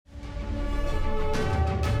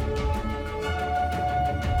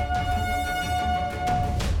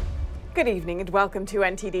Good evening and welcome to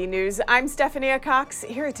NTD News. I'm Stephania Cox.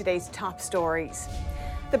 Here are today's top stories.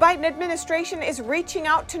 The Biden administration is reaching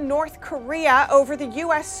out to North Korea over the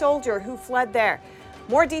U.S. soldier who fled there.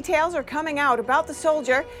 More details are coming out about the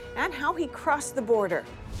soldier and how he crossed the border.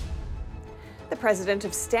 The president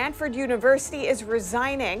of Stanford University is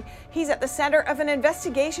resigning. He's at the center of an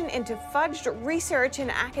investigation into fudged research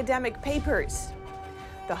in academic papers.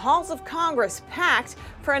 The halls of Congress packed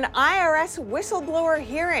for an IRS whistleblower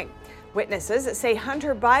hearing. Witnesses say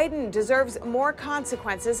Hunter Biden deserves more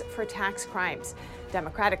consequences for tax crimes.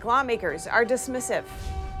 Democratic lawmakers are dismissive.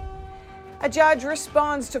 A judge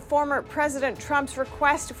responds to former President Trump's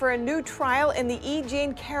request for a new trial in the E.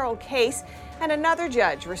 Jean Carroll case, and another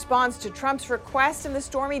judge responds to Trump's request in the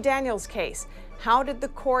Stormy Daniels case. How did the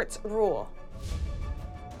courts rule?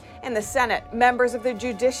 In the Senate, members of the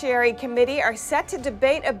Judiciary Committee are set to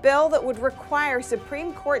debate a bill that would require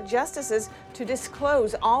Supreme Court justices to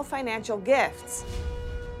disclose all financial gifts.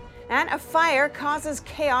 And a fire causes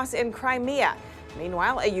chaos in Crimea.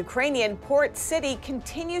 Meanwhile, a Ukrainian port city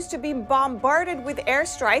continues to be bombarded with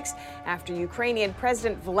airstrikes after Ukrainian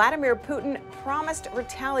President Vladimir Putin promised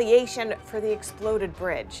retaliation for the exploded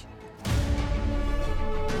bridge.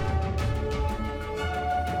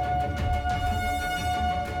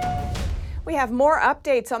 We have more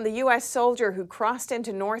updates on the U.S. soldier who crossed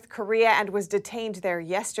into North Korea and was detained there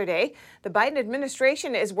yesterday. The Biden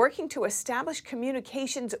administration is working to establish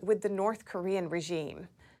communications with the North Korean regime.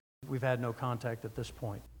 We've had no contact at this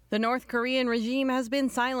point. The North Korean regime has been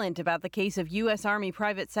silent about the case of U.S. Army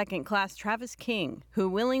Private Second Class Travis King, who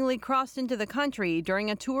willingly crossed into the country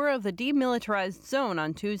during a tour of the demilitarized zone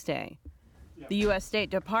on Tuesday. The U.S. State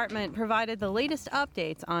Department provided the latest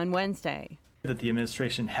updates on Wednesday. That the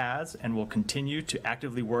administration has and will continue to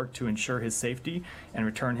actively work to ensure his safety and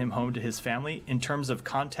return him home to his family. In terms of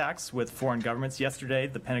contacts with foreign governments, yesterday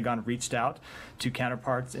the Pentagon reached out to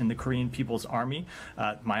counterparts in the Korean People's Army.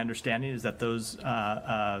 My understanding is that those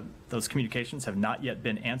communications have not yet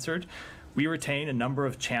been answered. We retain a number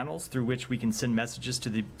of channels through which we can send messages to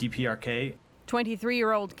the DPRK.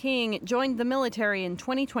 23-year-old King joined the military in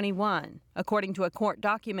 2021. According to a court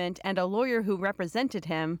document and a lawyer who represented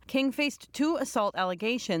him, King faced 2 assault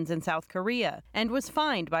allegations in South Korea and was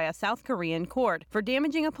fined by a South Korean court for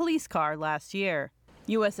damaging a police car last year.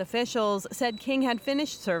 U.S. officials said King had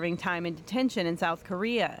finished serving time in detention in South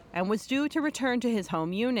Korea and was due to return to his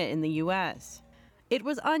home unit in the U.S. It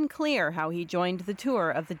was unclear how he joined the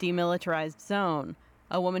tour of the demilitarized zone.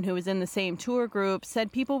 A woman who was in the same tour group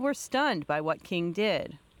said people were stunned by what King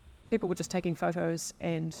did. People were just taking photos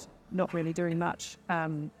and not really doing much.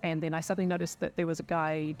 And then I suddenly noticed that there was a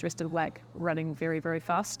guy dressed in black running very, very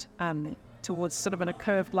fast towards sort of in a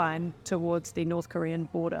curved line towards the North Korean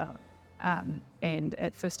border. And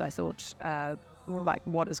at first I thought, like,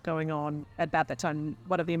 what is going on? About that time,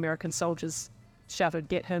 one of the American soldiers shouted,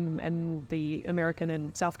 "Get him," and the American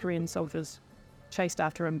and South Korean soldiers chased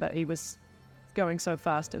after him, but he was going so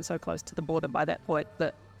fast and so close to the border by that point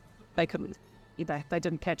that they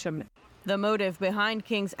didn't catch him. The motive behind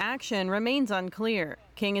King's action remains unclear.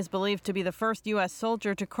 King is believed to be the first U.S.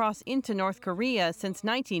 soldier to cross into North Korea since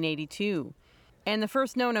 1982, and the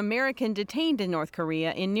first known American detained in North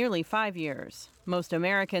Korea in nearly 5 years. Most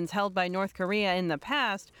Americans held by North Korea in the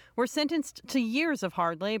past were sentenced to years of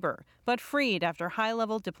hard labor, but freed after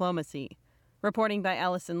high-level diplomacy. Reporting by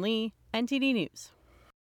Allison Lee, NTD News.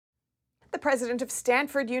 The president of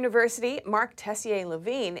Stanford University, Mark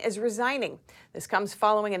Tessier-Levine, is resigning. This comes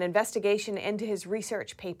following an investigation into his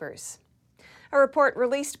research papers. A report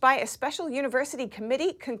released by a special university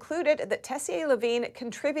committee concluded that Tessier-Levine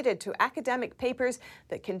contributed to academic papers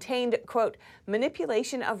that contained, quote,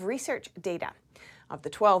 manipulation of research data. Of the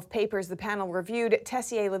 12 papers the panel reviewed,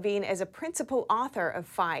 Tessier-Levine is a principal author of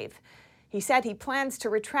 5. He said he plans to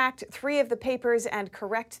retract 3 of the papers and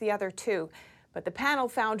correct the other 2. But the panel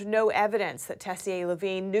found no evidence that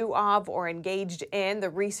Tessier-Levine knew of or engaged in the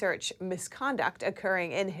research misconduct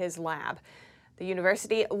occurring in his lab. The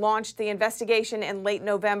university launched the investigation in late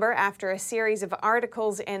November after a series of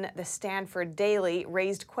articles in the Stanford Daily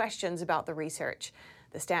raised questions about the research.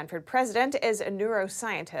 The Stanford president is a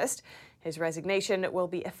neuroscientist. His resignation will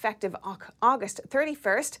be effective August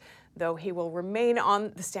 31st, though he will remain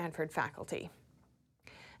on the Stanford faculty.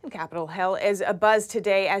 And Capitol Hill is abuzz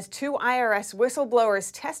today as 2 IRS whistleblowers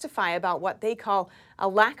testify about what they call a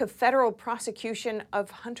lack of federal prosecution of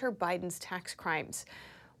Hunter Biden's tax crimes.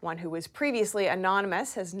 One who was previously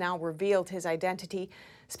anonymous has now revealed his identity,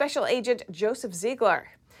 Special Agent Joseph Ziegler.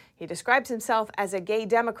 He describes himself as a gay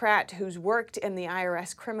Democrat who's worked in the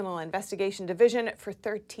IRS Criminal Investigation Division for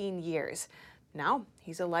 13 years. Now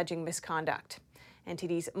he's alleging misconduct.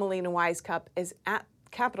 NTD's Melina Wisecup is at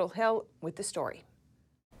Capitol Hill with the story.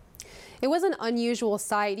 It was an unusual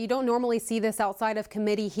sight. You don't normally see this outside of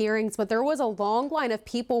committee hearings, but there was a long line of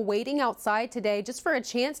people waiting outside today just for a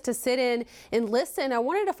chance to sit in and listen. I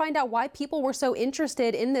wanted to find out why people were so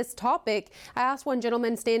interested in this topic. I asked one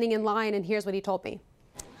gentleman standing in line, and here's what he told me.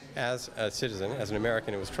 As a citizen, as an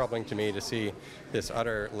American, it was troubling to me to see this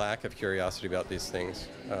utter lack of curiosity about these things,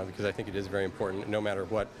 because I think it is very important, no matter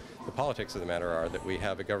what the politics of the matter are, that we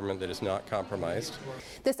have a government that is not compromised.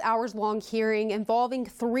 This hours-long hearing involving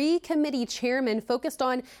 3 committee chairmen focused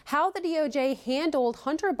on how the DOJ handled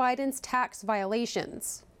Hunter Biden's tax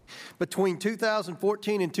violations. Between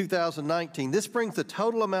 2014 and 2019, this brings the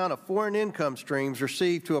total amount of foreign income streams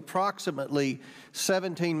received to approximately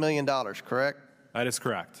 $17 million, correct? That is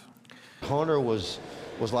correct. Hunter was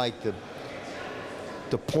like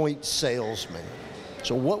the point salesman.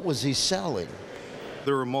 So what was he selling?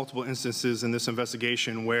 There were multiple instances in this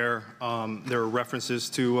investigation where there were references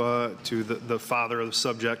to the father of the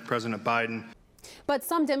subject, President Biden. But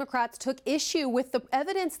some Democrats took issue with the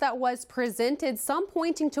evidence that was presented, some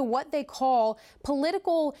pointing to what they call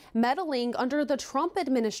political meddling under the Trump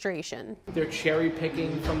administration. They're cherry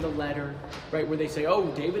picking from the letter, right, where they say, oh,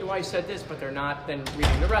 David Weiss said this, but they're not then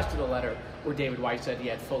reading the rest of the letter where David Weiss said he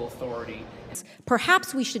had full authority.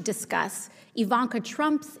 Perhaps we should discuss Ivanka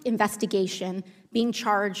Trump's investigation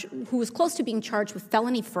who was close to being charged with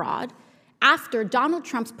felony fraud after Donald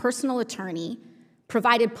Trump's personal attorney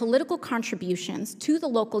provided political contributions to the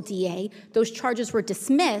local DA. Those charges were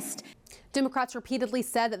dismissed. Democrats repeatedly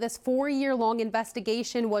said that this 4-year-long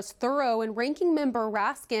investigation was thorough, and Ranking Member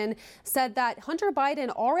Raskin said that Hunter Biden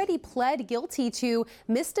already pled guilty to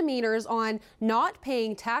misdemeanors on not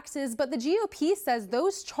paying taxes, but the GOP says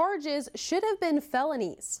those charges should have been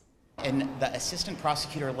felonies. And the assistant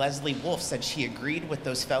prosecutor, Leslie Wolf, said she agreed with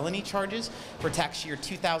those felony charges for tax year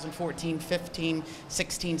 2014, 15,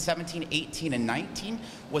 16, 17, 18, and 19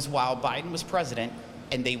 was while Biden was president,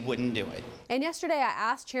 and they wouldn't do it. And yesterday I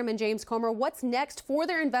asked Chairman James Comer what's next for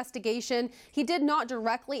their investigation. He did not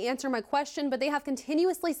directly answer my question, but they have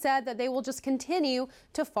continuously said that they will just continue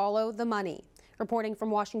to follow the money. Reporting from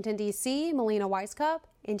Washington, D.C., Melina Wisecup,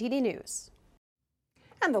 NTD News.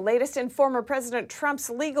 And the latest in former President Trump's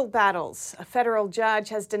legal battles. A federal judge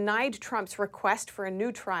has denied Trump's request for a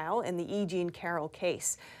new trial in the E. Jean Carroll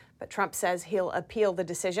case. But Trump says he'll appeal the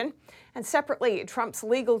decision. And separately, Trump's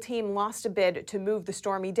legal team lost a bid to move the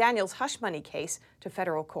Stormy Daniels hush money case to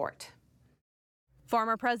federal court.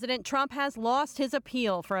 Former President Trump has lost his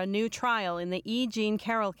appeal for a new trial in the E. Jean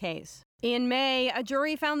Carroll case. In May, a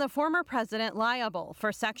jury found the former president liable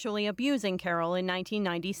for sexually abusing Carroll in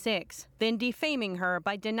 1996, then defaming her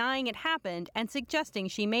by denying it happened and suggesting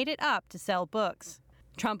she made it up to sell books.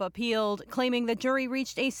 Trump appealed, claiming the jury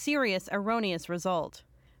reached a serious erroneous result.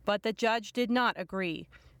 But the judge did not agree.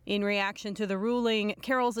 In reaction to the ruling,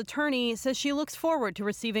 Carroll's attorney says she looks forward to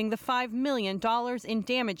receiving the $5 million in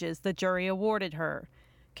damages the jury awarded her.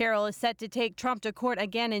 Carroll is set to take Trump to court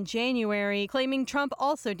again in January, claiming Trump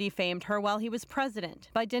also defamed her while he was president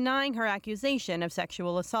by denying her accusation of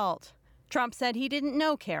sexual assault. Trump said he didn't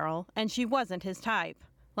know Carroll and she wasn't his type.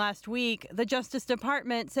 Last week, the Justice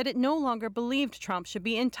Department said it no longer believed Trump should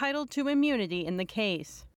be entitled to immunity in the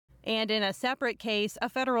case. And in a separate case, a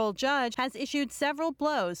federal judge has issued several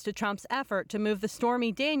blows to Trump's effort to move the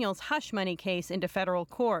Stormy Daniels hush money case into federal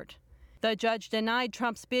court. The judge denied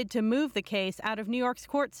Trump's bid to move the case out of New York's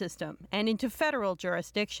court system and into federal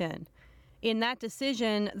jurisdiction. In that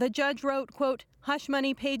decision, the judge wrote, quote, "Hush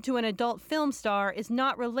money paid to an adult film star is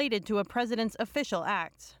not related to a president's official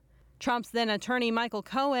acts." Trump's then attorney Michael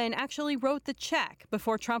Cohen actually wrote the check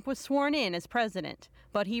before Trump was sworn in as president,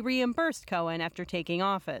 but he reimbursed Cohen after taking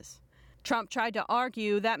office. Trump tried to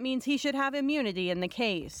argue that means he should have immunity in the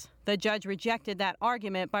case. The judge rejected that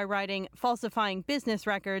argument by writing, "Falsifying business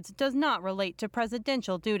records does not relate to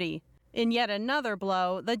presidential duty." In yet another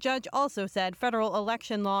blow, the judge also said federal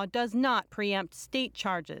election law does not preempt state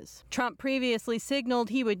charges. Trump previously signaled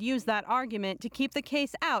he would use that argument to keep the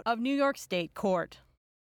case out of New York State court.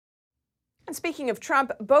 And speaking of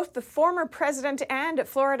Trump, both the former president and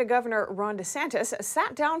Florida Governor Ron DeSantis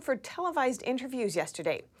sat down for televised interviews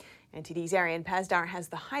yesterday. NTD's Arian Pazdar has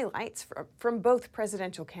the highlights from both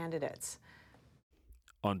presidential candidates.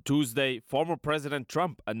 On Tuesday, former President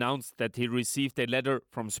Trump announced that he received a letter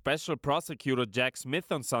from Special Prosecutor Jack Smith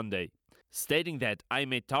on Sunday, stating that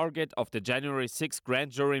 "I'm a target of the January 6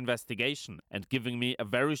 grand jury investigation and giving me a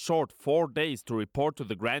very short 4 days to report to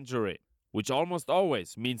the grand jury," which almost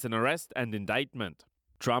always means an arrest and indictment.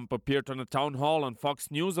 Trump appeared on a town hall on Fox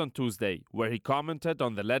News on Tuesday, where he commented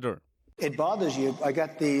on the letter. It bothers you. I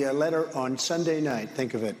got the letter on Sunday night.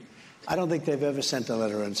 Think of it. I don't think they've ever sent a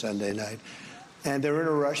letter on Sunday night. And they're in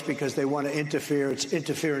a rush because they want to interfere. It's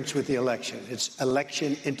interference with the election. It's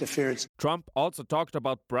election interference. Trump also talked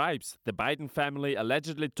about bribes the Biden family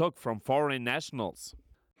allegedly took from foreign nationals.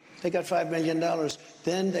 They got $5 million.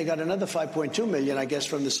 Then they got another $5.2 million, I guess,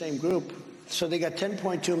 from the same group. So they got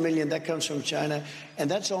 $10.2 million. That comes from China.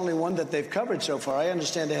 And that's only one that they've covered so far. I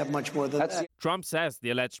understand they have much more than that. Trump says the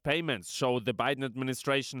alleged payments show the Biden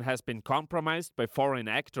administration has been compromised by foreign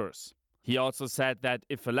actors. He also said that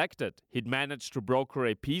if elected, he'd manage to broker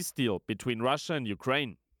a peace deal between Russia and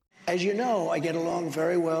Ukraine. As you know, I get along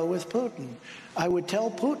very well with Putin. I would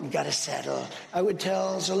tell Putin, got to settle. I would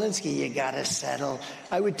tell Zelensky, you got to settle.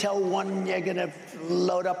 I would tell one, you're going to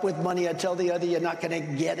load up with money. I'd tell the other, you're not going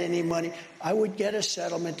to get any money. I would get a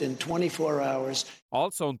settlement in 24 hours.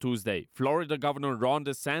 Also on Tuesday, Florida Governor Ron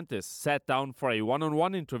DeSantis sat down for a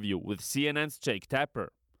one-on-one interview with CNN's Jake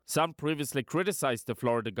Tapper. Some previously criticized the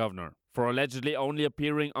Florida governor for allegedly only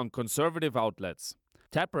appearing on conservative outlets.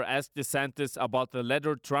 Tapper asked DeSantis about the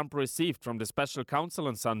letter Trump received from the special counsel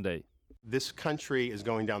on Sunday. This country is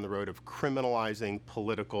going down the road of criminalizing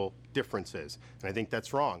political differences, and I think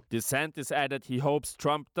that's wrong. DeSantis added he hopes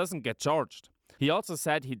Trump doesn't get charged. He also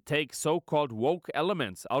said he'd take so-called woke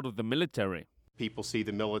elements out of the military. People see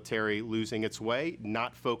the military losing its way,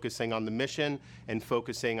 not focusing on the mission and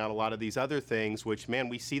focusing on a lot of these other things, which, man,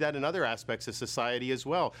 we see that in other aspects of society as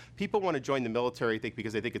well. People want to join the military, I think,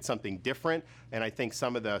 because they think it's something different, and I think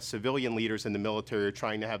some of the civilian leaders in the military are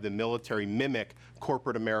trying to have the military mimic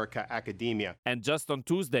corporate America academia. And just on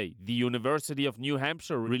Tuesday, the University of New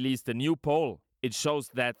Hampshire released a new poll. It shows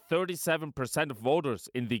that 37% of voters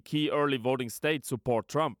in the key early voting states support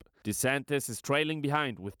Trump. DeSantis is trailing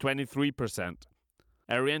behind with 23%.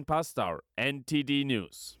 Ariane Pastar, NTD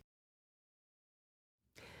News.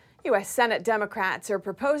 U.S. Senate Democrats are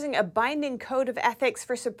proposing a binding code of ethics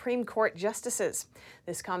for Supreme Court justices.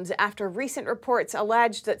 This comes after recent reports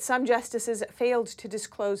alleged that some justices failed to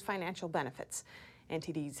disclose financial benefits.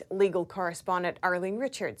 NTD's legal correspondent Arlene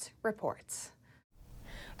Richards reports.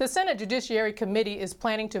 The Senate Judiciary Committee is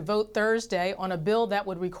planning to vote Thursday on a bill that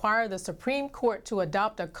would require the Supreme Court to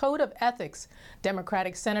adopt a code of ethics.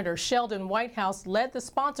 Democratic Senator Sheldon Whitehouse led the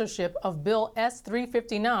sponsorship of Bill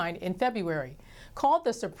S-359 in February. Called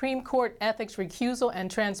the Supreme Court Ethics Recusal and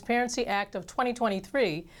Transparency Act of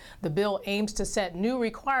 2023, the bill aims to set new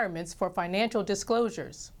requirements for financial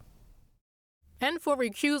disclosures and for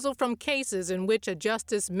recusal from cases in which a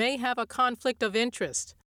justice may have a conflict of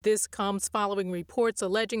interest. This comes following reports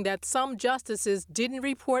alleging that some justices didn't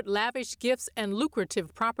report lavish gifts and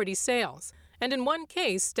lucrative property sales, and in one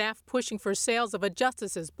case, staff pushing for sales of a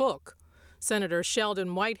justice's book. Senator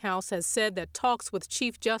Sheldon Whitehouse has said that talks with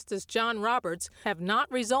Chief Justice John Roberts have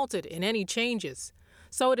not resulted in any changes,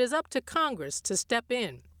 so it is up to Congress to step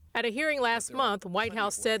in. At a hearing last month,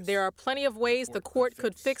 Whitehouse said there are plenty of ways the court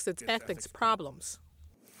could fix its ethics problems.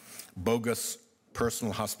 Bogus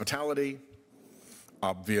personal hospitality,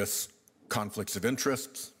 obvious conflicts of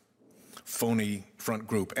interest, phony front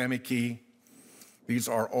group amici. These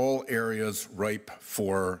are all areas ripe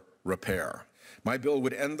for repair. My bill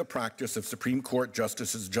would end the practice of Supreme Court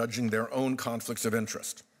justices judging their own conflicts of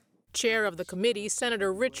interest. Chair of the committee,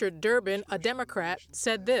 Senator Richard Durbin, a Democrat,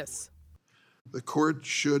 said this. The court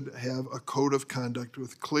should have a code of conduct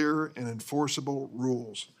with clear and enforceable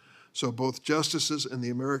rules, so both justices and the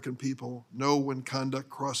American people know when conduct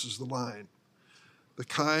crosses the line.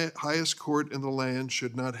 The highest court in the land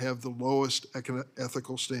should not have the lowest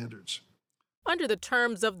ethical standards. Under the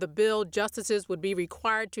terms of the bill, justices would be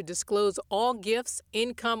required to disclose all gifts,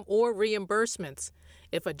 income, or reimbursements.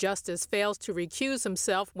 If a justice fails to recuse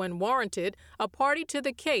himself when warranted, a party to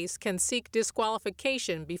the case can seek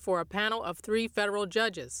disqualification before a panel of 3 federal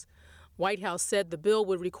judges. White House said the bill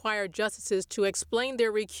would require justices to explain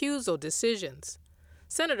their recusal decisions.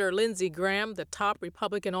 Senator Lindsey Graham, the top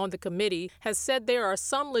Republican on the committee, has said there are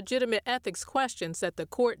some legitimate ethics questions that the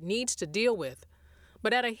court needs to deal with.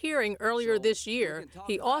 But at a hearing earlier this year,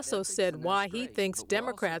 he also said why he thinks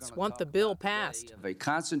Democrats want the bill passed. A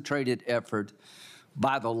concentrated effort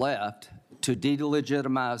by the left to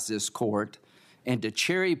delegitimize this court and to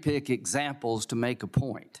cherry-pick examples to make a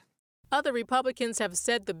point. Other Republicans have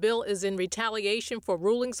said the bill is in retaliation for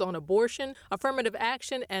rulings on abortion, affirmative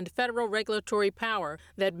action, and federal regulatory power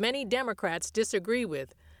that many Democrats disagree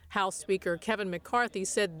with. House Speaker Kevin McCarthy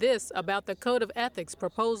said this about the Code of Ethics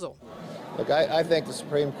proposal. Look, I think the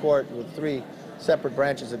Supreme Court, with 3 separate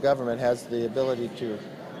branches of government, has the ability to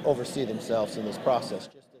oversee themselves in this process.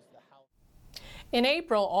 In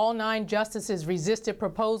April, all 9 justices resisted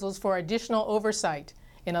proposals for additional oversight.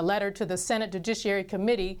 In a letter to the Senate Judiciary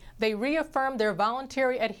Committee, they reaffirmed their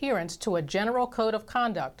voluntary adherence to a general code of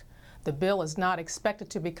conduct. The bill is not expected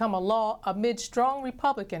to become a law amid strong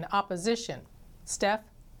Republican opposition. Steph?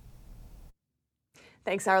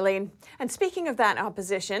 Thanks, Arlene. And speaking of that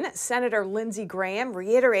opposition, Senator Lindsey Graham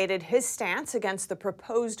reiterated his stance against the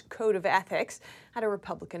proposed code of ethics at a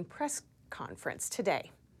Republican press conference today.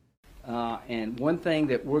 And one thing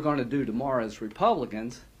that we're going to do tomorrow as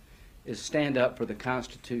Republicans is stand up for the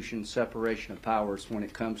Constitution's separation of powers when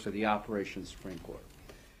it comes to the operation of the Supreme Court.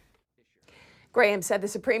 Graham said the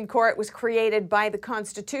Supreme Court was created by the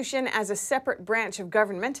Constitution as a separate branch of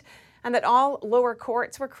government and that all lower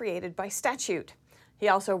courts were created by statute. He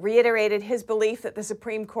also reiterated his belief that the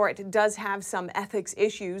Supreme Court does have some ethics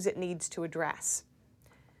issues it needs to address.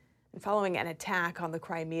 And following an attack on the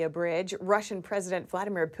Crimea bridge, Russian President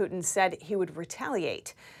Vladimir Putin said he would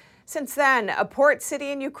retaliate. Since then, a port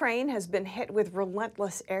city in Ukraine has been hit with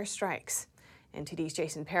relentless airstrikes. NTD's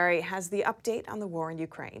Jason Perry has the update on the war in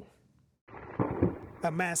Ukraine. A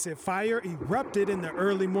massive fire erupted in the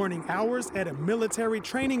early morning hours at a military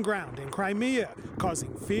training ground in Crimea,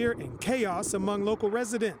 causing fear and chaos among local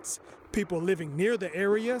residents. People living near the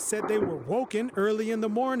area said they were woken early in the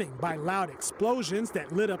morning by loud explosions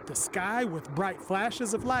that lit up the sky with bright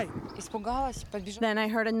flashes of light. Then I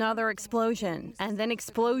heard another explosion, and then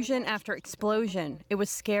explosion after explosion. It was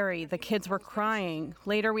scary. The kids were crying.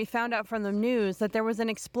 Later, we found out from the news that there was an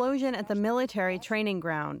explosion at the military training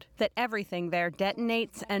ground, that everything there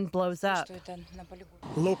detonates and blows up.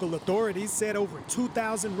 Local authorities said over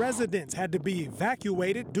 2,000 residents had to be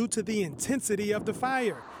evacuated due to the intensity of the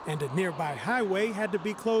fire, and a nearby highway had to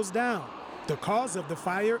be closed down. The cause of the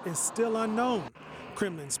fire is still unknown.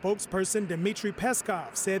 Kremlin spokesperson Dmitry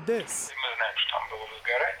Peskov said this.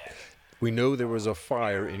 We know there was a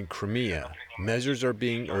fire in Crimea. Measures are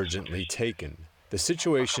being urgently taken. The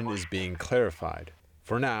situation is being clarified.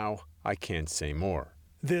 For now, I can't say more.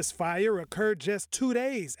 This fire occurred just 2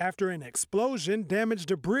 days after an explosion damaged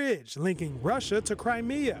a bridge linking Russia to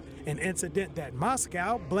Crimea, an incident that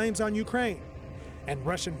Moscow blames on Ukraine. And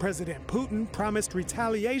Russian President Putin promised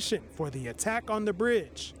retaliation for the attack on the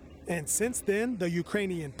bridge. And since then, the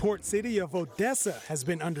Ukrainian port city of Odessa has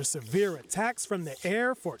been under severe attacks from the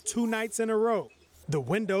air for 2 nights in a row. The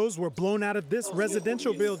windows were blown out of this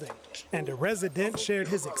residential building, and a resident shared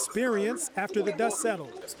his experience after the dust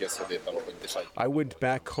settled. I went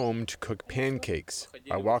back home to cook pancakes.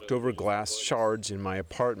 I walked over glass shards in my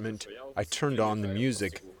apartment. I turned on the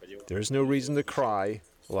music. There's no reason to cry.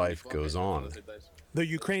 Life goes on. The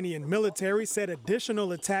Ukrainian military said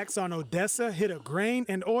additional attacks on Odessa hit a grain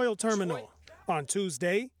and oil terminal. On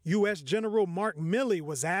Tuesday, U.S. General Mark Milley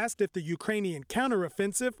was asked if the Ukrainian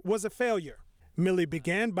counteroffensive was a failure. Milley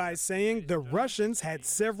began by saying the Russians had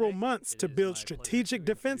several months to build strategic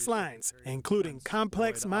defense lines, including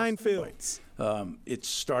complex minefields. It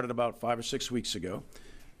started about 5 or 6 weeks ago,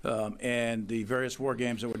 and the various war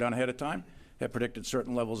games that were done ahead of time had predicted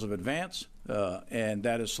certain levels of advance, and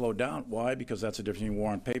that has slowed down. Why? Because that's the difference between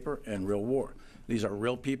war on paper and real war. These are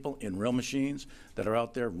real people in real machines that are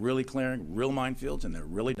out there really clearing real minefields, and they're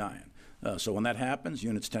really dying. So when that happens,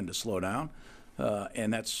 units tend to slow down,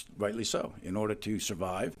 and that's rightly so, in order to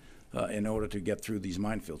survive, in order to get through these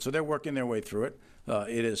minefields. So they're working their way through it.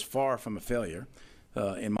 It is far from a failure,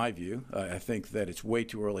 in my view. I think that it's way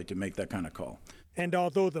too early to make that kind of call. And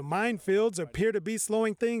although the minefields appear to be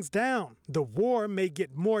slowing things down, the war may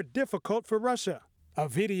get more difficult for Russia. A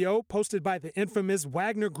video posted by the infamous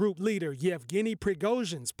Wagner Group leader Yevgeny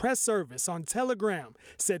Prigozhin's press service on Telegram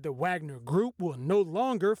said the Wagner Group will no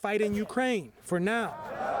longer fight in Ukraine for now.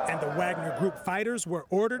 And the Wagner Group fighters were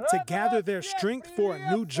ordered to gather their strength for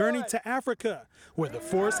a new journey to Africa, where the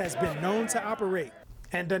force has been known to operate.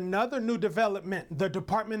 And another new development, the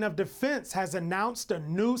Department of Defense has announced a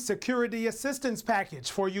new security assistance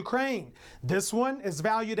package for Ukraine. This one is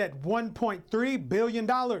valued at $1.3 billion.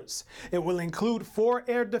 It will include 4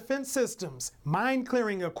 air defense systems, mine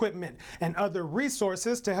clearing equipment, and other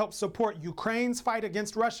resources to help support Ukraine's fight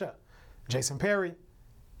against Russia. Jason Perry,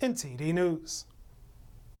 NTD News.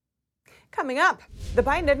 Coming up, the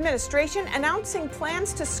Biden administration announcing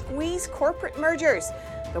plans to squeeze corporate mergers.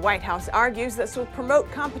 The White House argues this will promote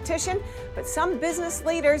competition, but some business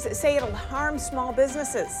leaders say it'll harm small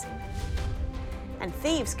businesses. And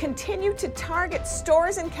thieves continue to target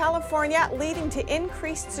stores in California, leading to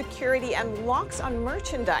increased security and locks on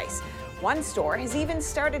merchandise. One store has even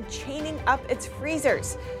started chaining up its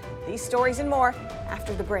freezers. These stories and more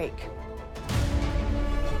after the break.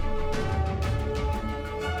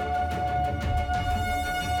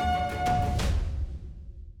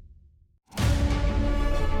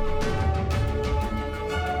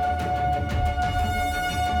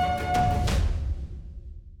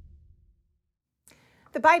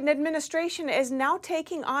 Biden administration is now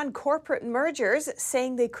taking on corporate mergers,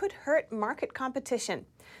 saying they could hurt market competition.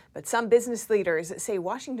 But some business leaders say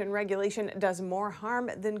Washington regulation does more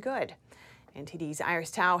harm than good. NTD's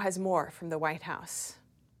Iris Tao has more from the White House.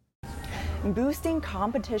 Boosting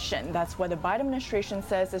competition. That's what the Biden administration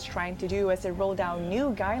says it's trying to do as it rolled out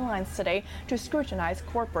new guidelines today to scrutinize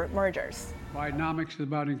corporate mergers. Bidenomics is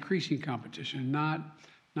about increasing competition,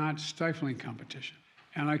 not stifling competition.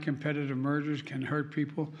 Anti-competitive mergers can hurt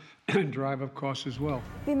people and drive up costs as well.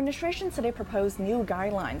 The administration today proposed new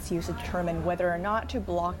guidelines used to determine whether or not to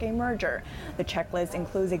block a merger. The checklist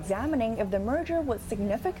includes examining if the merger would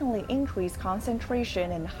significantly increase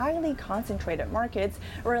concentration in highly concentrated markets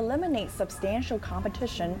or eliminate substantial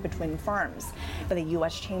competition between firms. But the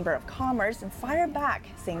U.S. Chamber of Commerce fired back,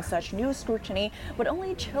 saying such new scrutiny would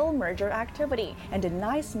only chill merger activity and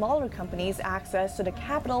deny smaller companies access to the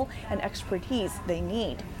capital and expertise they need.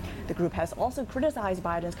 The group has also criticized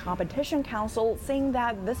Biden's Competition Council, saying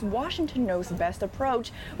that this Washington knows best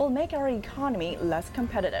approach will make our economy less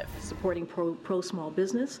competitive. Supporting pro small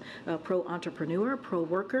business, pro entrepreneur, pro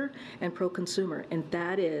worker, and pro consumer, and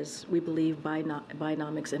that is, we believe,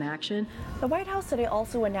 Bidenomics in action. The White House today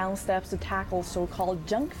also announced steps to tackle so-called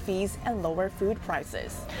junk fees and lower food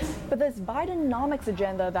prices. But this Bidenomics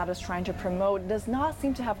agenda that is trying to promote does not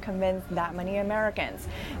seem to have convinced that many Americans.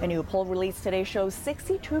 A new poll released today shows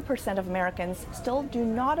 62% of Americans still do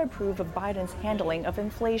not approve of Biden's handling of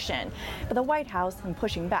inflation. But the White House is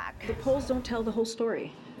pushing back. The polls don't tell the whole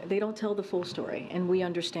story. They don't tell the full story, and we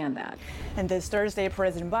understand that. And this Thursday,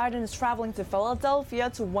 President Biden is traveling to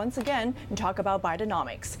Philadelphia to once again talk about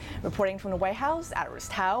Bidenomics. Reporting from the White House, Iris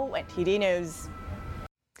Tao, NTD News.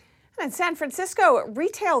 In San Francisco,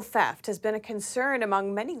 retail theft has been a concern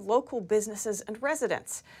among many local businesses and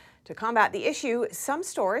residents. To combat the issue, some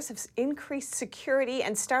stores have increased security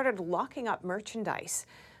and started locking up merchandise.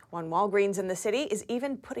 One Walgreens in the city is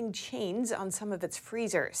even putting chains on some of its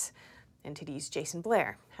freezers. NTD's Jason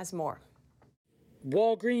Blair has more.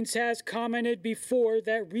 Walgreens has commented before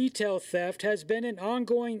that retail theft has been an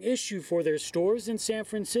ongoing issue for their stores in San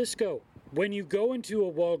Francisco. When you go into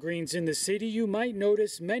a Walgreens in the city, you might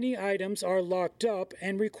notice many items are locked up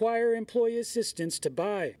and require employee assistance to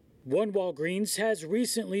buy. One Walgreens has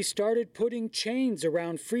recently started putting chains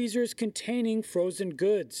around freezers containing frozen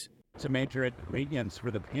goods. It's a major inconvenience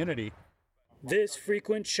for the community. This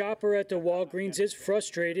frequent shopper at the Walgreens is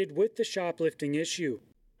frustrated with the shoplifting issue.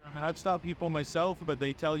 I've stopped people myself, but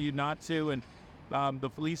they tell you not to, and the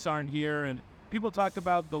police aren't here. And people talk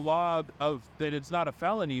about the law of that it's not a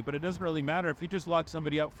felony, but it doesn't really matter. If you just lock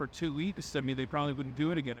somebody up for 2 weeks, I mean, they probably wouldn't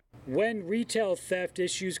do it again. When retail theft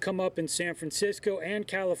issues come up in San Francisco and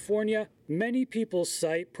California, many people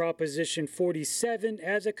cite Proposition 47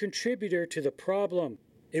 as a contributor to the problem.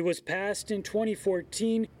 It was passed in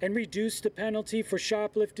 2014 and reduced the penalty for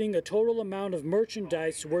shoplifting a total amount of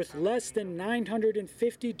merchandise worth less than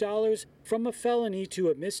 $950 from a felony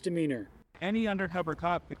to a misdemeanor. Any undercover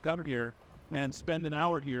cop could come here and spend an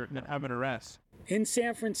hour here and have an arrest. In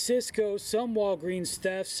San Francisco, some Walgreens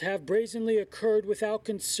thefts have brazenly occurred without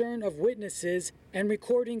concern of witnesses, and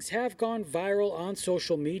recordings have gone viral on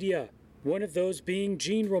social media. One of those being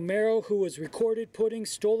Gene Romero, who was recorded putting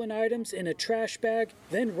stolen items in a trash bag,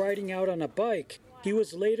 then riding out on a bike. He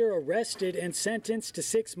was later arrested and sentenced to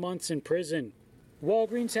 6 months in prison.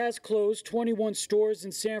 Walgreens has closed 21 stores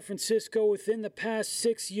in San Francisco within the past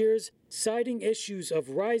 6 years, citing issues of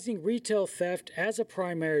rising retail theft as a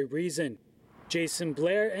primary reason. Jason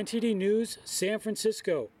Blair, NTD News, San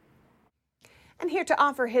Francisco. And here to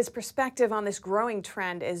offer his perspective on this growing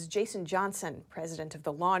trend is Jason Johnson, president of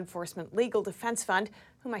the Law Enforcement Legal Defense Fund,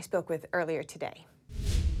 whom I spoke with earlier today.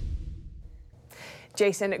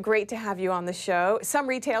 Jason, great to have you on the show. Some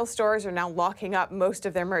retail stores are now locking up most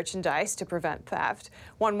of their merchandise to prevent theft.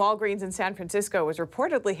 One Walgreens in San Francisco was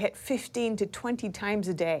reportedly hit 15 to 20 times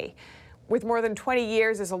a day. With more than 20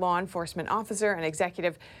 years as a law enforcement officer and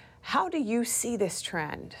executive, how do you see this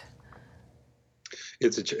trend?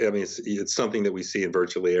 It's something that we see in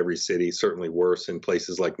virtually every city, certainly worse in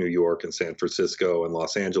places like New York and San Francisco and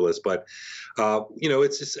Los Angeles. But,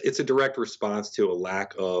 it's a direct response to a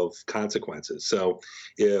lack of consequences. So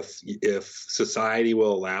if society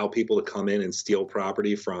will allow people to come in and steal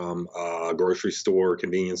property from a grocery store or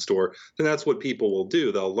convenience store, then that's what people will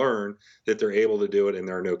do. They'll learn that they're able to do it and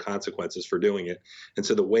there are no consequences for doing it. And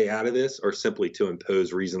so the way out of this are simply to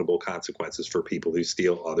impose reasonable consequences for people who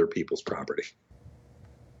steal other people's property.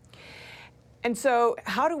 And so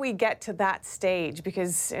how do we get to that stage?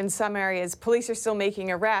 Because in some areas, police are still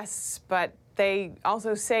making arrests, but they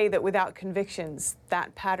also say that without convictions,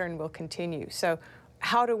 that pattern will continue. So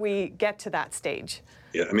how do we get to that stage?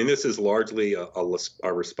 Yeah, I mean, this is largely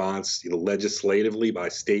a response legislatively by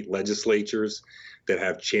state legislatures that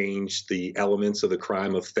have changed the elements of the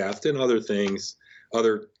crime of theft and other things,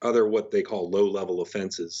 other what they call low-level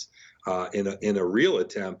offenses, in a real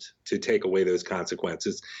attempt to take away those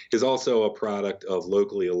consequences. Is also a product of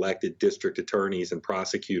locally elected district attorneys and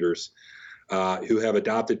prosecutors who have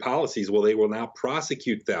adopted policies. Well, they will not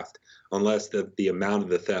prosecute theft unless the amount of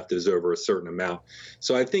the theft is over a certain amount.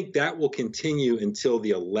 So I think that will continue until the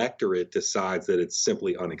electorate decides that it's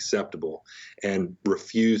simply unacceptable and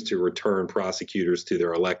refuse to return prosecutors to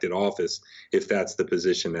their elected office if that's the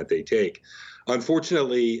position that they take.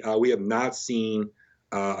 Unfortunately, we have not seen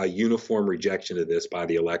a uniform rejection of this by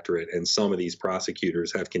the electorate, and some of these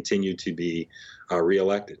prosecutors have continued to be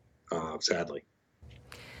reelected, sadly.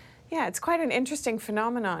 Yeah, it's quite an interesting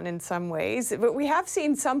phenomenon in some ways, but we have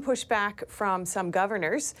seen some pushback from some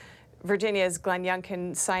governors. Virginia's Glenn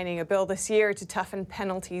Youngkin signing a bill this year to toughen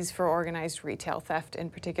penalties for organized retail theft in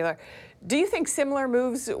particular. Do you think similar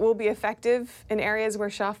moves will be effective in areas where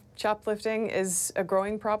shoplifting is a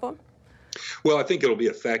growing problem? Well, I think it'll be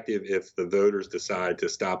effective if the voters decide to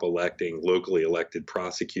stop electing locally elected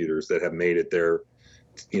prosecutors that have made it their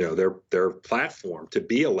platform to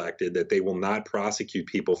be elected, that they will not prosecute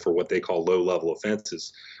people for what they call low-level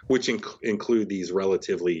offenses, which include these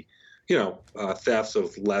relatively, thefts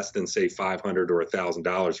of less than, say, $500 or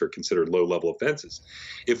 $1,000 are considered low-level offenses.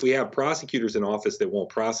 If we have prosecutors in office that won't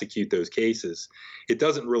prosecute those cases, it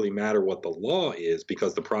doesn't really matter what the law is,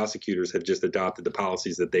 because the prosecutors have just adopted the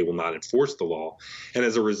policies that they will not enforce the law. And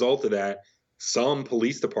as a result of that, some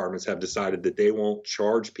police departments have decided that they won't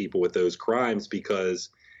charge people with those crimes because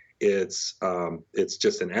it's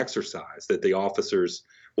just an exercise, that the officers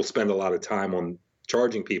will spend a lot of time on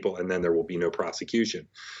charging people and then there will be no prosecution.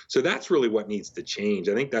 So that's really what needs to change.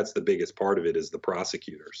 I think that's the biggest part of it, is the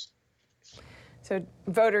prosecutors. So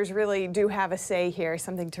voters really do have a say here,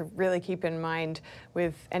 something to really keep in mind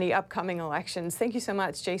with any upcoming elections. Thank you so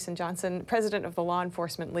much, Jason Johnson, president of the Law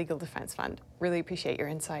Enforcement Legal Defense Fund. Really appreciate your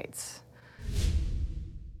insights.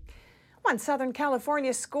 One Southern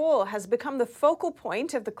California school has become the focal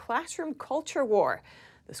point of the classroom culture war.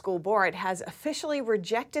 The school board has officially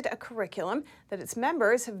rejected a curriculum that its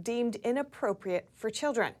members have deemed inappropriate for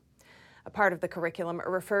children. A part of the curriculum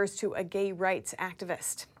refers to a gay rights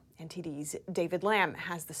activist. NTD's David Lamb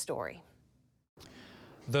has the story.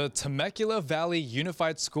 The Temecula Valley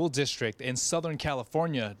Unified School District in Southern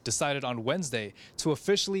California decided on Wednesday to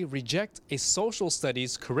officially reject a social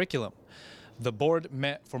studies curriculum. The board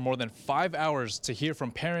met for more than 5 hours to hear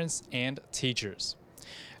from parents and teachers.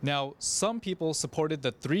 Now, some people supported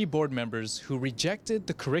the 3 board members who rejected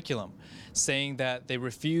the curriculum, saying that they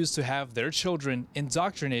refused to have their children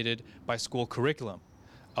indoctrinated by school curriculum.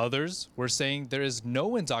 Others were saying there is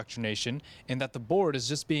no indoctrination and that the board is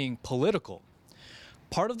just being political.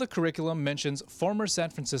 Part of the curriculum mentions former San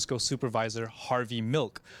Francisco supervisor Harvey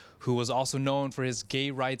Milk, who was also known for his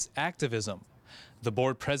gay rights activism. The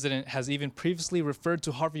board president has even previously referred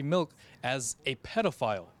to Harvey Milk as a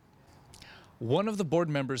pedophile. One of the board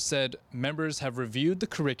members said members have reviewed the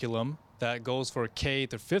curriculum that goes for K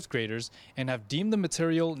to 5th graders and have deemed the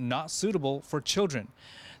material not suitable for children,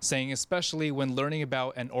 saying especially when learning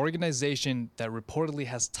about an organization that reportedly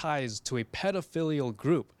has ties to a pedophilial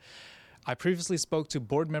group. I previously spoke to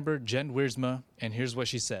board member Jen Wiersma, and here's what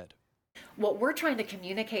she said. What we're trying to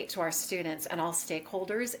communicate to our students and all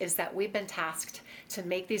stakeholders is that we've been tasked to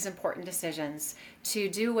make these important decisions, to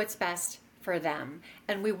do what's best for them.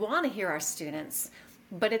 And we want to hear our students.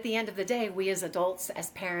 But at the end of the day, we as adults, as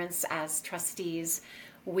parents, as trustees,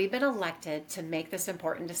 we've been elected to make this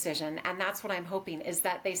important decision. And that's what I'm hoping, is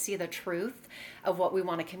that they see the truth of what we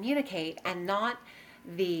want to communicate and not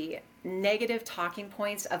the negative talking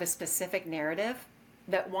points of a specific narrative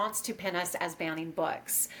that wants to pin us as banning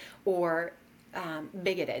books or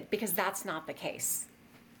bigoted, because that's not the case.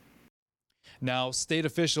 Now, state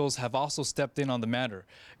officials have also stepped in on the matter.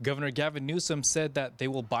 Governor Gavin Newsom said that they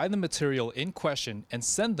will buy the material in question and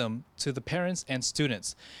send them to the parents and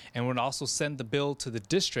students, and would also send the bill to the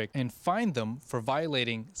district and fine them for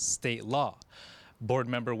violating state law. Board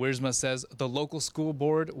member Wiersma says the local school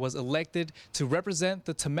board was elected to represent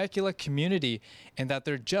the Temecula community and that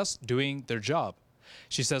they're just doing their job.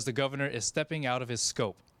 She says the governor is stepping out of his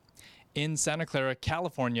scope. In Santa Clara,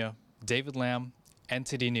 California, David Lamb,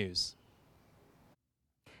 NTD News.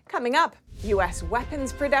 Coming up, U.S.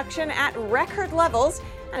 weapons production at record levels,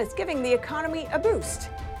 and it's giving the economy a boost.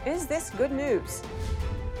 Is this good news?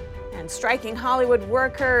 And striking Hollywood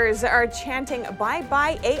workers are chanting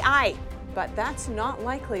bye-bye AI, but that's not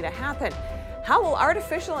likely to happen. How will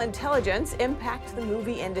artificial intelligence impact the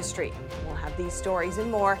movie industry? We'll have these stories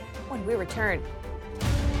and more when we return.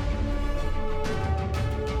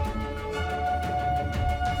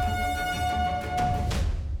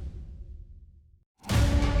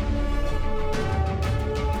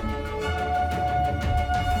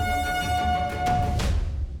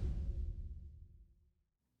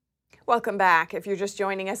 Welcome back. If you're just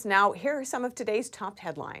joining us now, here are some of today's top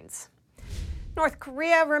headlines. North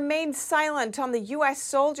Korea remains silent on the U.S.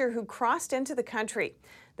 soldier who crossed into the country.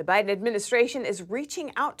 The Biden administration is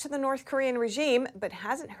reaching out to the North Korean regime, but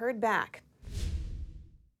hasn't heard back.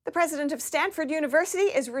 The president of Stanford University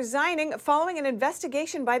is resigning following an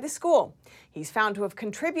investigation by the school. He's found to have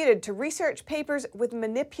contributed to research papers with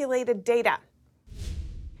manipulated data.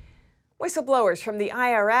 Whistleblowers from the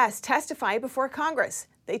IRS testify before Congress.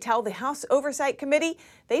 They tell the House Oversight Committee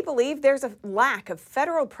they believe there's a lack of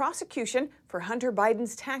federal prosecution for Hunter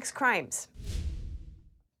Biden's tax crimes.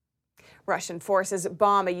 Russian forces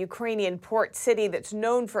bomb a Ukrainian port city that's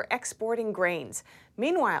known for exporting grains.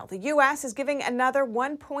 Meanwhile, the U.S. is giving another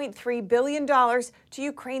 $1.3 billion to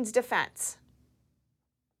Ukraine's defense.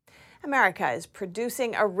 America is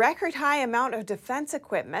producing a record high amount of defense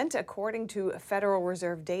equipment, according to Federal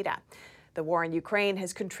Reserve data. The war in Ukraine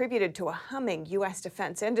has contributed to a humming U.S.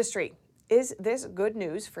 defense industry. Is this good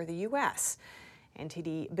news for the U.S.?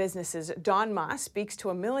 NTD Business's Don Ma speaks to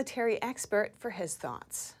a military expert for his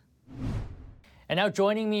thoughts. And now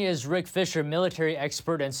joining me is Rick Fisher, military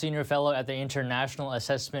expert and senior fellow at the International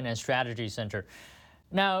Assessment and Strategy Center.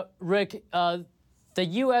 Now, Rick, the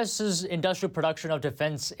U.S.'s industrial production of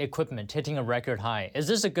defense equipment hitting a record high. Is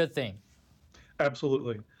this a good thing?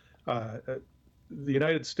 Absolutely. The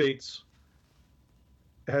United States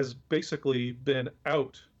has basically been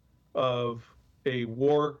out of a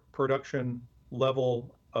war production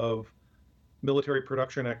level of military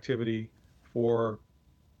production activity for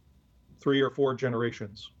 3 or 4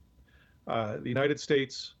 generations. The United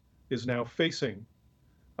States is now facing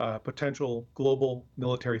potential global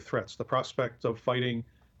military threats, the prospect of fighting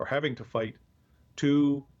or having to fight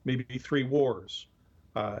 2, maybe 3 wars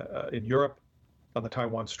in Europe, on the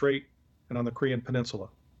Taiwan Strait, and on the Korean Peninsula.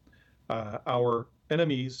 Our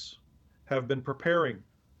enemies have been preparing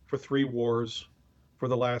for 3 wars for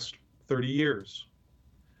the last 30 years.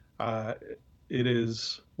 It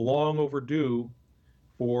is long overdue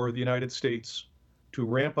for the United States to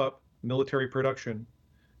ramp up military production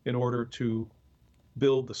in order to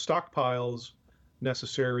build the stockpiles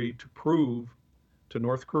necessary to prove to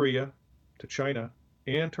North Korea, to China,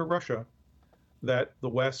 and to Russia that the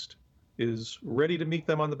West is ready to meet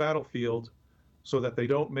them on the battlefield so that they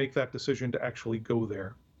don't make that decision to actually go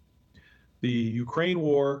there. The Ukraine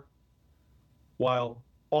war, while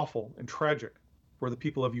awful and tragic for the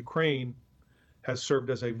people of Ukraine, has served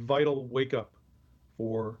as a vital wake-up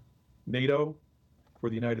for NATO, for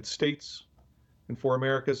the United States, and for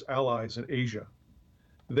America's allies in Asia.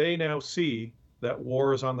 They now see that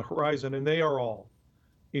war is on the horizon, and they are all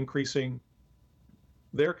increasing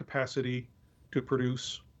their capacity to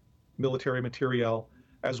produce military materiel,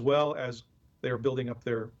 as well as they are building up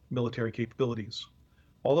their military capabilities.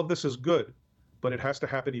 All of this is good, but it has to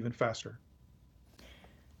happen even faster.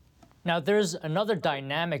 Now, there's another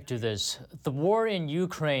dynamic to this. The war in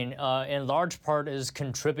Ukraine, in large part, is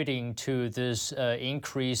contributing to this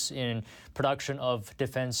increase in production of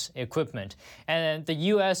defense equipment. And the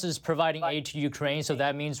U.S. is providing aid to Ukraine, so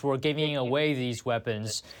that means we're giving away these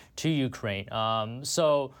weapons to Ukraine.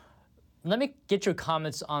 So let me get your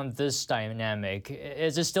comments on this dynamic.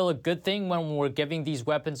 Is it still a good thing when we're giving these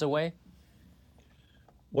weapons away?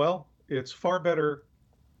 Well, it's far better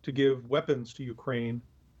to give weapons to Ukraine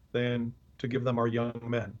than to give them our young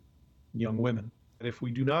men, young women. And if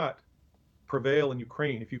we do not prevail in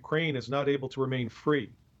Ukraine, if Ukraine is not able to remain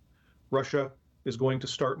free, Russia is going to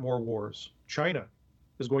start more wars. China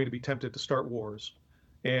is going to be tempted to start wars.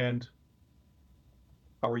 And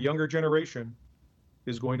our younger generation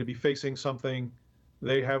is going to be facing something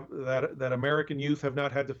they have that American youth have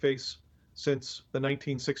not had to face since the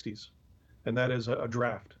 1960s, and that is a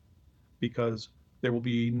draft, because there will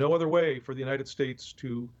be no other way for the United States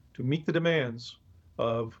to meet the demands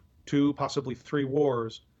of 2, possibly 3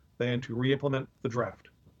 wars than to re-implement the draft.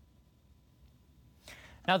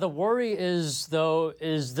 Now, the worry is, though,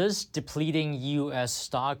 is this depleting U.S.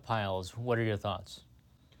 stockpiles? What are your thoughts?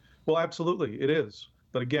 Well, absolutely, it is.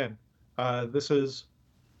 But again, this is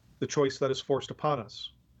the choice that is forced upon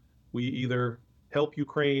us. We either help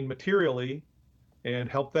Ukraine materially and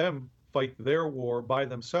help them fight their war by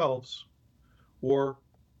themselves, or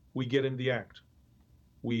we get in the act.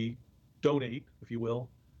 We donate, if you will,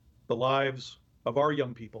 the lives of our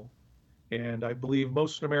young people And I believe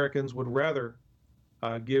most Americans would rather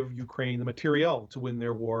give Ukraine the materiel to win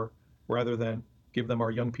their war rather than give them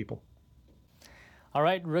our young people. All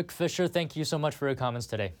right, Rick Fisher, thank you so much for your comments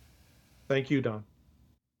today. Thank you, Don.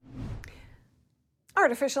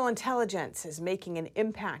 Artificial intelligence is making an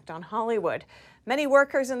impact on Hollywood. Many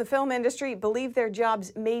workers in the film industry believe their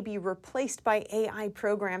jobs may be replaced by AI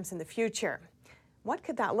programs in the future. What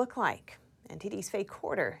could that look like? NTD's Faye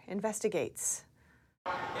Quarter investigates.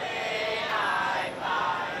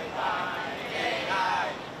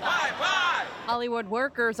 Hollywood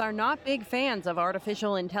workers are not big fans of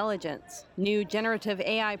artificial intelligence. New generative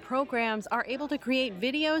AI programs are able to create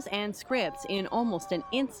videos and scripts in almost an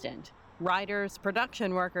instant. Writers,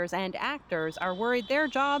 production workers, and actors are worried their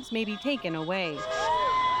jobs may be taken away.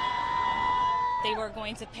 They were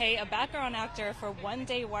going to pay a background actor for one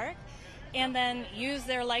day work and then use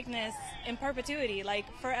their likeness in perpetuity, like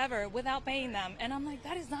forever, without paying them. And I'm like,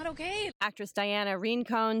 that is not okay. Actress Diana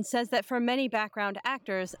Rincon says that for many background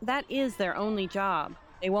actors, that is their only job.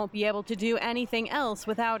 They won't be able to do anything else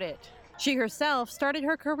without it. She herself started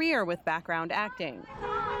her career with background acting.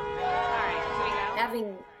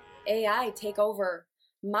 Having AI take over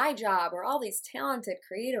my job or all these talented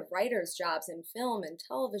creative writers' jobs in film and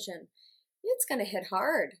television, it's going to hit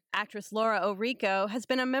hard. Actress Laura Orico has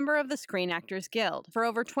been a member of the Screen Actors Guild for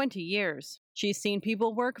over 20 years. She's seen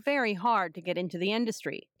people work very hard to get into the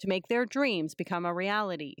industry, to make their dreams become a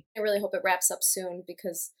reality. I really hope it wraps up soon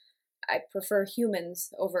because I prefer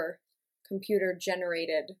humans over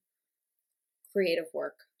computer-generated creative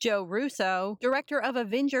work. Joe Russo, director of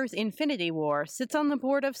Avengers Infinity War, sits on the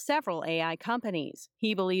board of several AI companies.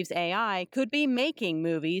 He believes AI could be making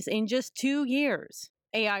movies in just 2 years.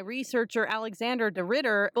 AI researcher Alexander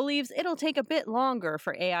DeRitter believes it'll take a bit longer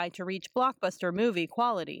for AI to reach blockbuster movie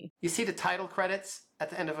quality. You see the title credits at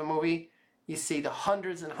the end of a movie. You see the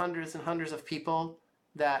hundreds and hundreds and hundreds of people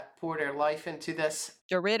that pour their life into this.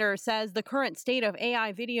 DeRitter says the current state of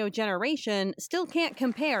AI video generation still can't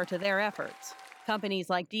compare to their efforts. Companies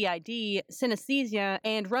like DID, Synesthesia,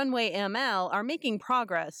 and Runway ML are making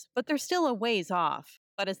progress, but they're still a ways off.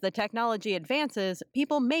 But as the technology advances,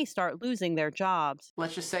 people may start losing their jobs.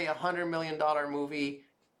 Let's just say a $100 million movie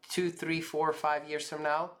 2, 3, 4, 5 years from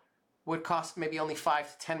now would cost maybe only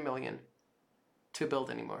 $5 to $10 million to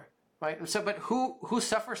build anymore, right? So, but who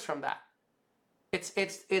suffers from that? It's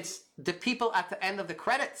the people at the end of the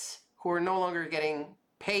credits who are no longer getting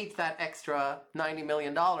paid that extra $90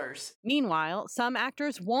 million. Meanwhile, some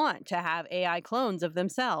actors want to have AI clones of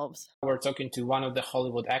themselves. We're talking to one of the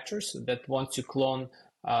Hollywood actors that wants to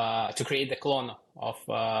to create the clone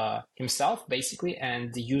of himself, basically,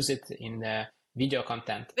 and use it in the video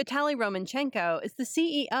content. Vitaly Romanchenko is the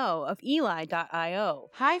CEO of Eli.io.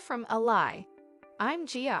 Hi from Eli. I'm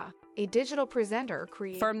Gia, a digital presenter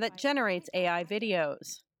firm that generates AI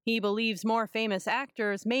videos. He believes more famous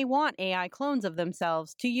actors may want AI clones of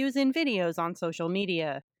themselves to use in videos on social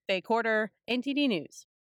media. Faye Quarter, NTD News.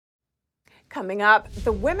 Coming up,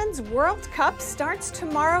 the Women's World Cup starts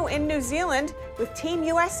tomorrow in New Zealand, with Team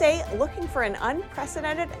USA looking for an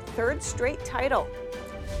unprecedented third straight title.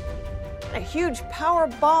 A huge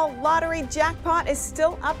Powerball lottery jackpot is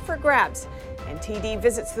still up for grabs. NTD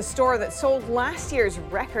visits the store that sold last year's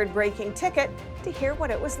record-breaking ticket to hear what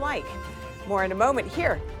it was like. More in a moment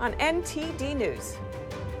here on NTD News.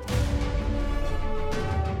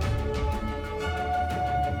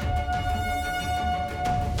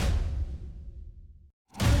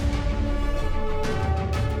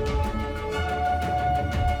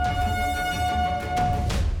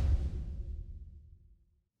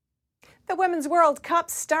 The Women's World Cup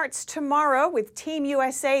starts tomorrow, with Team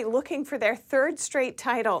USA looking for their third straight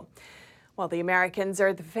title. While the Americans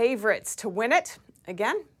are the favorites to win it,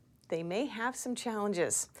 again, they may have some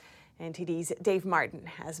challenges. NTD's Dave Martin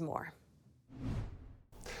has more.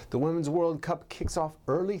 The Women's World Cup kicks off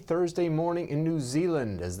early Thursday morning in New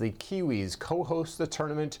Zealand as the Kiwis co-host the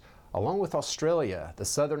tournament along with Australia. The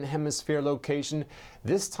Southern Hemisphere location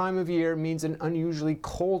this time of year means an unusually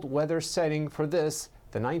cold weather setting for this,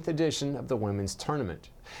 the 9th edition of the women's tournament.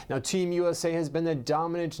 Now, Team USA has been the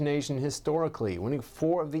dominant nation historically, winning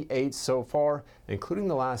 4 of the 8 so far, including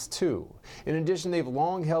the last 2. In addition, they've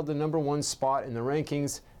long held the #1 spot in the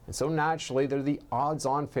rankings, and so naturally they're the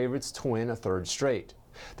odds-on favorites to win a third straight.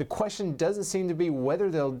 The question doesn't seem to be whether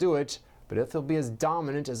they'll do it, but if they'll be as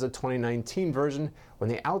dominant as the 2019 version when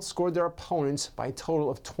they outscored their opponents by a total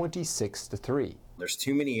of 26-3. There's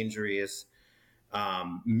too many injuries.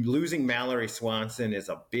 Losing Mallory Swanson is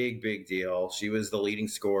a big deal. She was the leading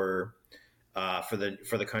scorer for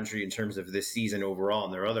the country in terms of this season overall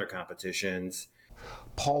and their other competitions.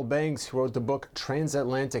 Paul Banks, who wrote the book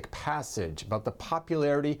Transatlantic Passage about the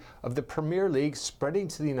popularity of the Premier League spreading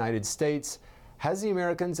to the United States, has the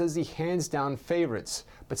Americans as the hands-down favorites,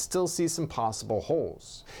 but still sees some possible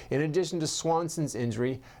holes. In addition to Swanson's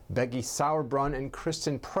injury, Becky Sauerbrunn and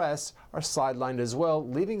Kristen Press are sidelined as well,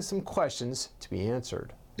 leaving some questions to be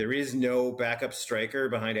answered. There is no backup striker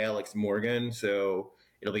behind Alex Morgan, so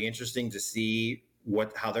it'll be interesting to see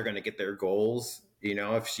how they're going to get their goals,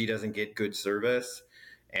 if she doesn't get good service.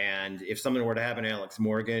 And if something were to happen to Alex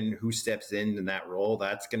Morgan, who steps in that role?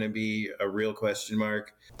 That's going to be a real question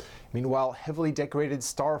mark. Meanwhile, heavily decorated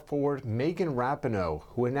star forward Megan Rapinoe,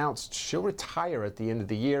 who announced she'll retire at the end of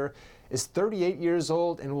the year, is 38 years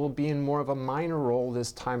old and will be in more of a minor role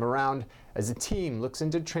this time around as the team looks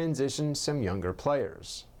into transition some younger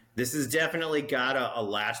players. This has definitely got a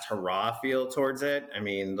last hurrah feel towards it. I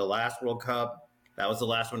mean, the last World Cup, that was the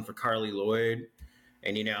last one for Carly Lloyd.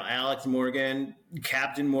 And, Alex Morgan,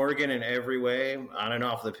 Captain Morgan in every way, on and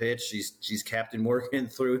off the pitch. She's Captain Morgan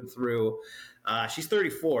through and through. She's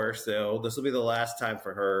 34, so this will be the last time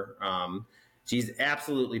for her. She's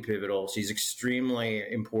absolutely pivotal. She's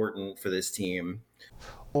extremely important for this team.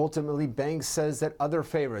 Ultimately, Banks says that other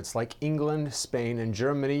favorites like England, Spain, and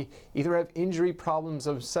Germany either have injury problems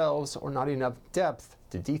themselves or not enough depth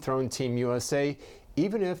to dethrone Team USA,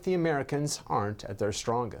 even if the Americans aren't at their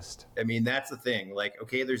strongest. I mean, that's the thing.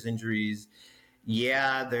 Okay, there's injuries.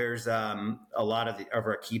 Yeah, there's a lot of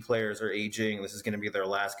our key players are aging. This is going to be their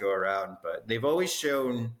last go around, but they've always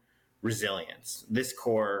shown resilience. This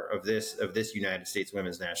core of this United States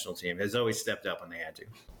women's national team has always stepped up when they had to.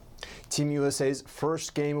 Team USA's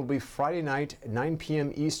first game will be Friday night at 9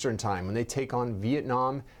 p.m. Eastern Time when they take on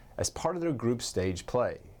Vietnam as part of their group stage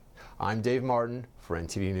play. I'm Dave Martin for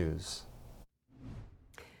NTD News.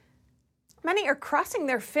 Many are crossing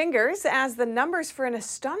their fingers as the numbers for an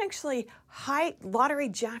astonishingly high lottery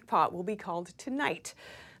jackpot will be called tonight.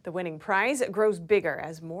 The winning prize grows bigger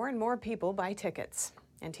as more and more people buy tickets.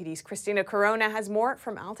 NTD's Christina Corona has more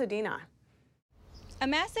from Altadena. A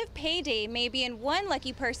massive payday may be in one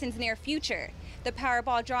lucky person's near future. The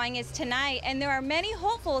Powerball drawing is tonight, and there are many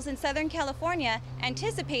hopefuls in Southern California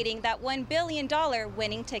anticipating that $1 billion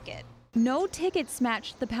winning ticket. No tickets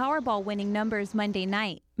matched the Powerball winning numbers Monday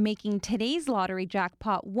night, making today's lottery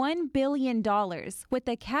jackpot $1 billion, with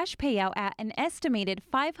the cash payout at an estimated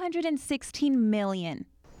 $516 million.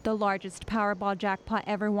 The largest Powerball jackpot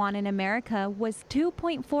ever won in America was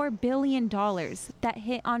 $2.4 billion that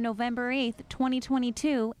hit on November 8,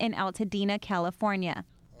 2022 in Altadena, California.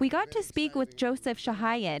 We got to speak with Joseph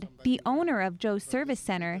Shahayed, the owner of Joe's Service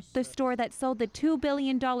Center, the store that sold the $2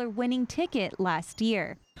 billion winning ticket last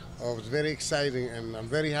year. Oh, it was very exciting, and I'm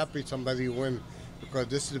very happy somebody won because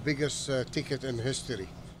this is the biggest ticket in history.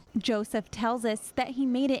 Joseph tells us that he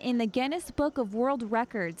made it in the Guinness Book of World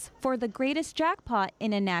Records for the greatest jackpot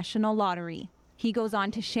in a national lottery. He goes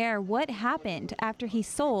on to share what happened after he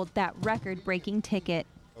sold that record-breaking ticket.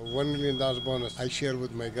 $1 million bonus I share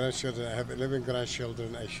with my grandchildren. I have 11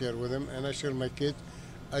 grandchildren. I share with them, and I share my kids.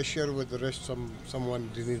 I share with the rest. Someone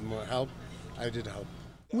who need more help, I did help.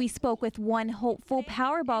 We spoke with one hopeful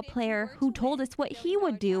Powerball player who told us what he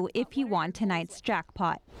would do if he won tonight's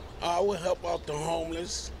jackpot. I would help out the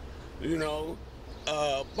homeless,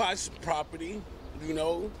 buy some property,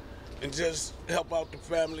 and just help out the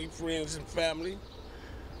family, friends and family,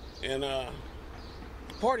 and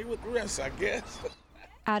party with the rest, I guess.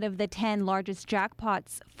 Out of the 10 largest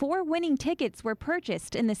jackpots, 4 winning tickets were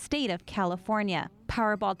purchased in the state of California.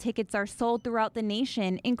 Powerball tickets are sold throughout the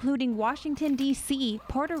nation, including Washington, D.C.,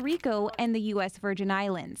 Puerto Rico, and the U.S. Virgin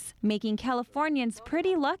Islands, making Californians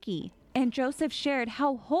pretty lucky. And Joseph shared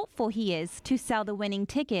how hopeful he is to sell the winning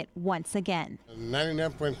ticket once again.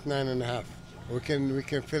 99.9.5. We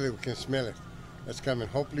can feel it, we can smell it. It's coming.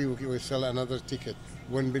 Hopefully we sell another ticket,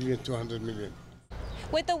 $1.2 billion.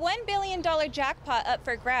 With the $1 billion jackpot up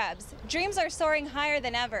for grabs, dreams are soaring higher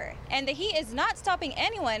than ever, and the heat is not stopping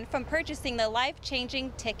anyone from purchasing the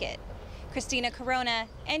life-changing ticket. Christina Corona,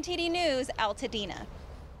 NTD News, Altadena.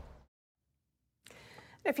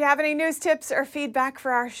 If you have any news tips or feedback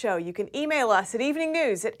for our show, you can email us at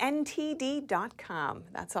eveningnews@ntd.com.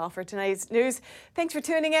 That's all for tonight's news. Thanks for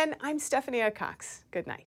tuning in. I'm Stephanie Cox. Good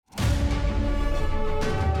night.